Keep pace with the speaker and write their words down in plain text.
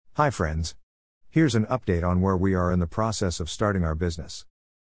Hi friends. Here's an update on where we are in the process of starting our business.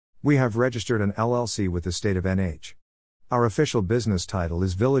 We have registered an LLC with the state of NH. Our official business title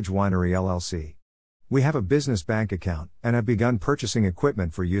is Village Winery LLC. We have a business bank account and have begun purchasing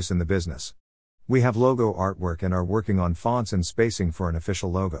equipment for use in the business. We have logo artwork and are working on fonts and spacing for an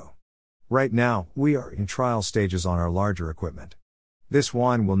official logo. Right now, we are in trial stages on our larger equipment. This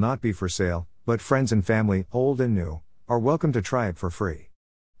wine will not be for sale, but friends and family, old and new, are welcome to try it for free.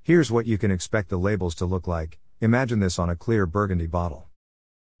 Here's what you can expect the labels to look like. Imagine this on a clear burgundy bottle.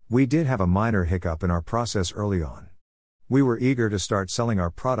 We did have a minor hiccup in our process early on. We were eager to start selling our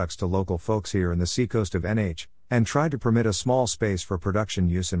products to local folks here in the seacoast of NH, and tried to permit a small space for production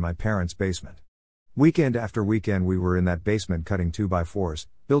use in my parents' basement. Weekend after weekend we were in that basement cutting 2x4s,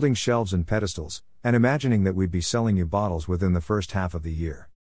 building shelves and pedestals, and imagining that we'd be selling you bottles within the first half of the year.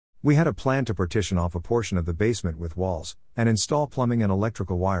 We had a plan to partition off a portion of the basement with walls, and install plumbing and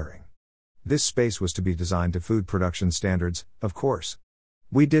electrical wiring. This space was to be designed to food production standards, of course.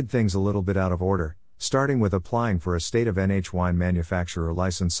 We did things a little bit out of order, starting with applying for a state of NH wine manufacturer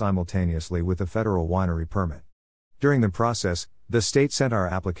license simultaneously with the federal winery permit. During the process, the state sent our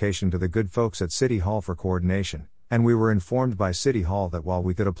application to the good folks at City Hall for coordination, and we were informed by City Hall that while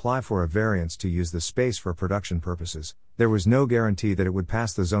we could apply for a variance to use the space for production purposes, there was no guarantee that it would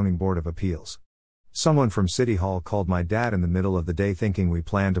pass the Zoning Board of Appeals. Someone from City Hall called my dad in the middle of the day thinking we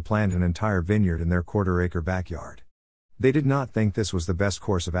planned to plant an entire vineyard in their quarter-acre backyard. They did not think this was the best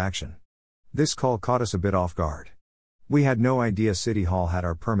course of action. This call caught us a bit off guard. We had no idea City Hall had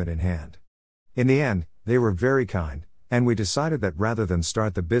our permit in hand. In the end, they were very kind, and we decided that rather than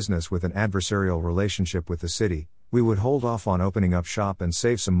start the business with an adversarial relationship with the city, we would hold off on opening up shop and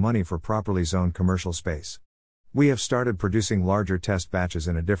save some money for properly zoned commercial space. We have started producing larger test batches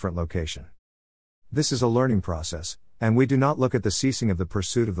in a different location. This is a learning process, and we do not look at the ceasing of the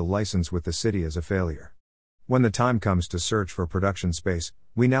pursuit of the license with the city as a failure. When the time comes to search for production space,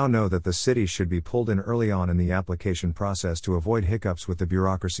 we now know that the city should be pulled in early on in the application process to avoid hiccups with the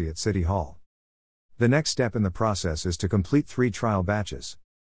bureaucracy at City Hall. The next step in the process is to complete 3 trial batches.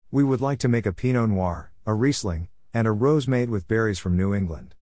 We would like to make a Pinot Noir, a Riesling, and a rose made with berries from New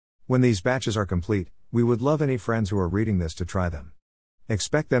England. When these batches are complete, we would love any friends who are reading this to try them.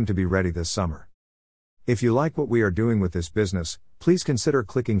 Expect them to be ready this summer. If you like what we are doing with this business, please consider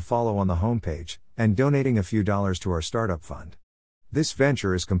clicking follow on the homepage, and donating a few dollars to our startup fund. This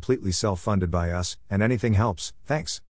venture is completely self-funded by us, and anything helps, thanks.